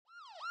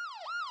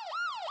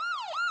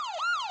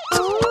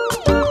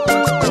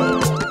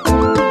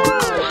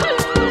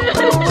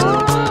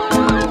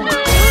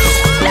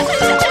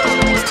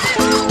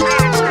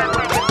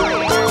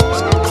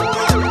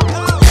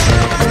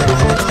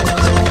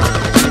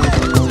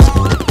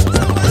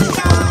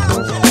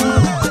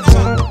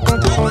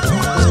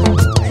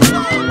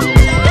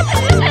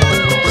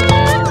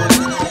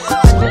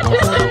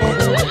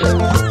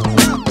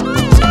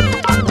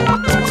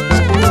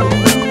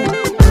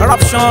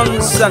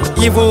and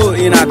evil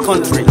in our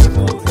country.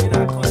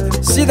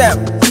 See them,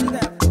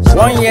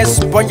 1 year's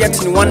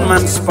budget in one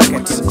man's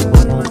pocket.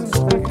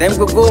 Then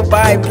we go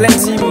buy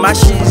plenty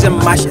mashes and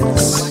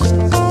machines,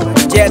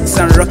 jets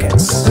and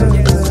rockets.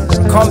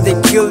 Come they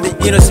kill the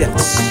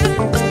innocents,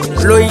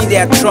 blowing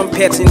their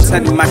trumpets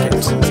inside the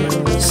market,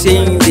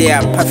 saying they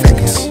are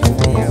perfect.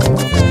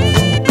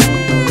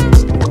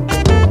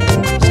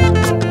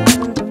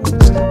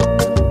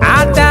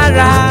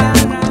 ADARA,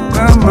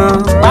 mama,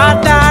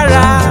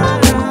 ADARA,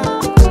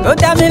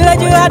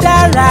 Odamiloju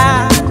ADARA,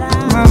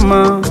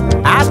 mama,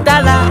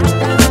 ADARA,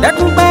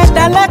 Dakunpe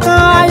Dalekon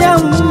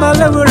Ayom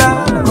Olowura,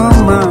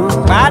 mama,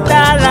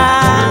 ADARA,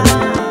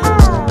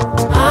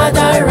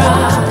 ADARA,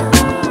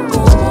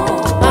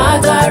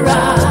 ADARA,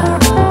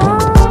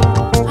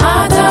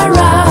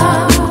 ADARA,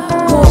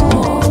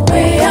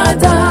 we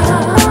ADARA.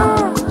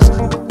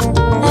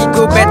 It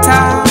go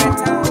better,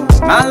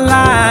 my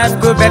life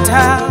go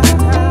better.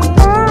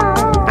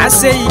 I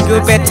say it go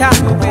better,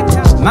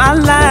 my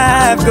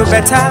life go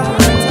better.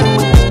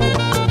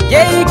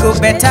 Yeah, it go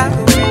better.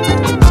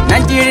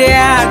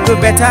 Nigeria go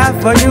better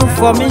for you,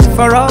 for me,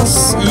 for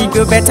us. It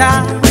go better.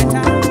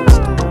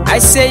 I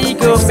say it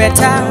go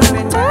better.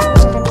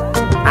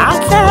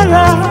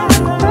 ADARA,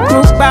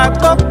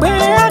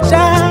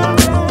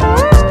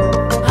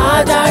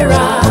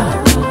 ADARA,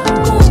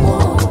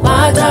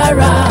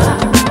 ADARA.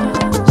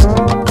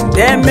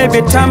 There may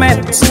be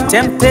torment,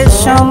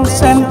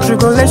 temptations and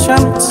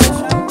tribulations.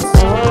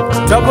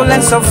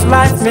 Turbulence of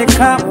life may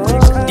come,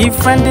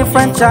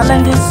 different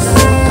challenges.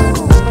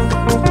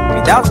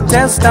 Without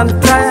tests and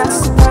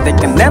trials, there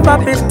can never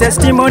be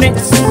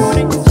testimonies.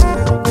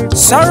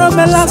 Sorrow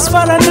may last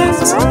for a night,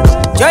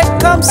 joy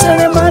comes in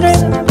the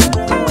morning.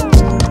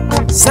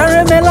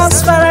 Sorrow may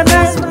last for a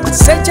night,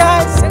 say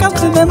joy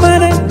comes in the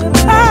morning.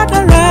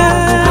 ADARA,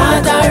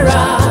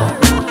 ADARA,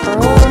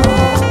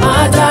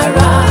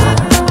 ADARA,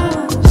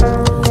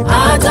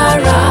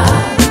 ADARA,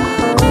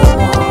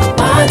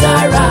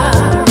 ADARA.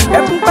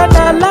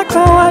 Everybody like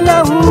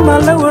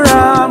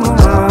Olowura,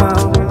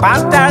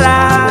 ADARA,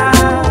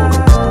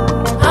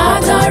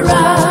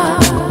 ADARA,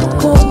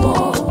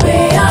 we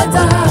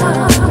ADARA.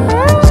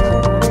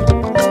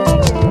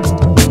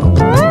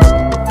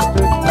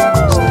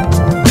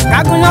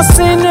 Kagunya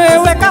sinu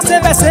ewe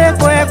kasebe se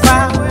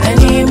kwefa.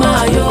 Eni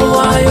mayo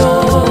ayo.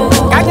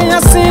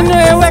 Kagunya sinu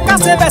ewe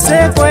kasebe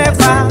se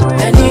kwefa.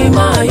 Eni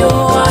mayo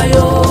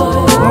ayo.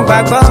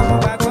 Mgbagbo,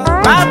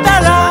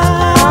 ADARA,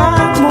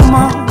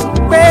 mumo,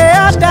 pe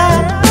ada.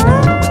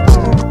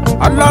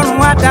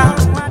 Ọlọ́run ada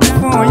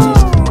fún yín,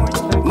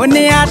 mo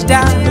ní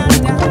ada.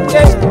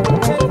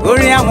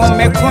 Orin àwọn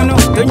mẹ̀kúnnù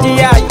tó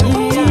jìyà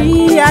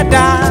yìí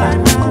ada.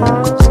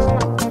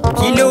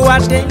 Kí ló wá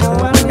dé?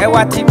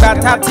 Ẹwà tí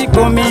bàtà tí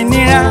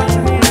gómìnira.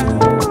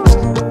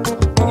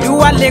 Ìlú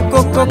wa lè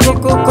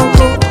kókókókókó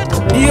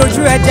bí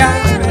ojú ẹja.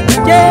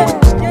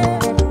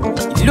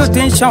 Ìlú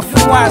tí ń ṣàn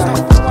fún wàrà,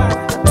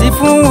 tí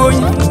fún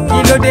oyin, kí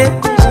ló dé?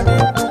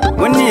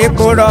 Mo ní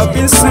epo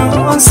rọ̀bì ń sun,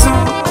 ó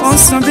ń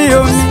sun bí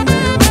omi.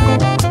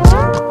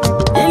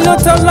 Ìlú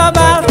tó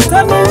lọ́ba tó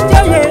ní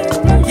jẹ́yẹ,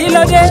 kí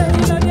ló dé?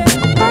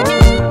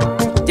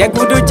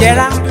 Jẹgudu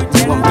jẹra,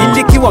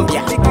 wọ̀nbílíkì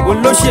wọ̀nbíà,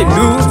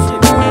 olóṣèlú.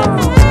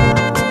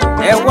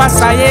 Ẹ wá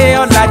sáyé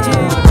ọ̀làjú,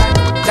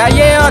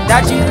 dáyé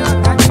ọ̀dájú.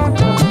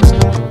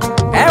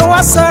 Ẹ wá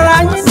sọ̀rọ̀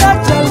ayé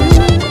dájọ́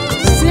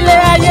sílé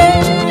ayé,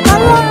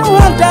 Ọlọ́run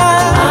ọ̀dà.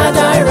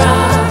 ADARA,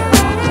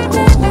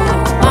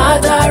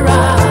 ADARA,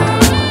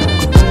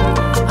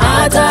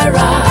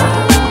 ADARA,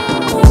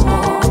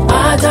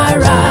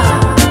 ADARA.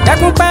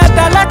 Dakunpe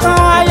Dalekon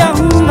Ayom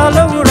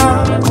Olowura,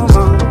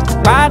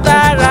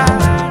 ADARA,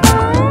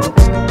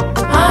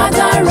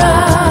 ADARA,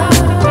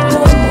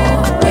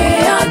 we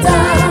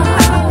ADARA.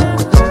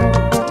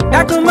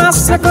 Dakuma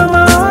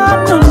sekuma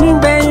nunu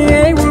beye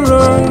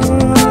ewuro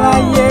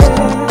aye.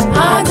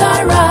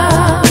 ADARA,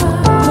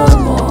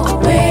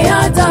 we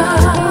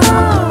ADARA.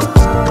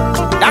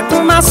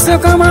 Dakuma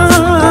sekuma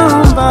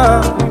mbo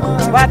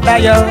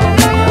wadayo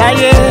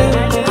láyé.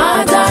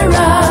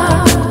 ADARA,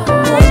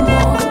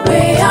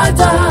 we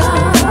ADARA.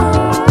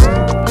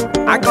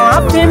 Àgàn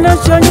àfínà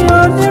ṣoyún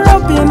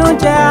onírọ̀bìnú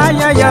jẹ́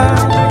ayẹyẹ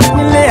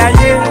nílé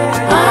ayé.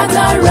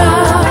 ADARA,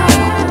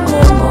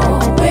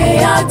 we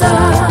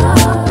ADARA.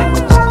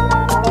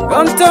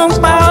 Ohun tó ń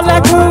pa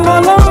ọlẹ́kùn mọ́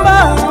ló ń bá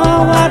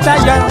wá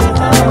dayọ̀.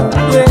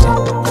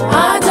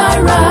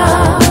 ADARA,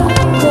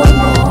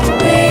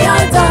 we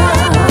ADARA.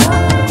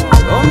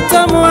 Ohun tó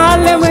mú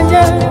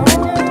alẹ́mọ̀jẹ́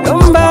ló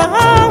ń bá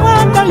wá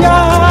dayọ̀.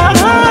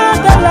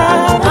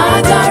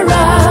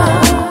 ADARA,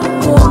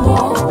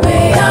 we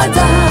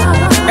ADARA.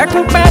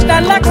 Dakunpe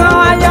Dalekon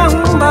Ayom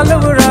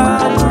Olowura,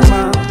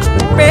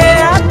 pe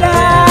ada.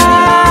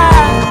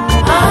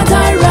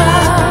 ADARA,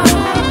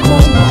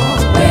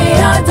 we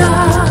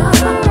ADARA.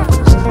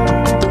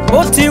 Ó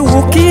ti wù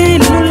kí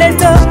ìlú le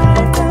tó,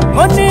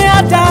 mo ní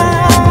ada.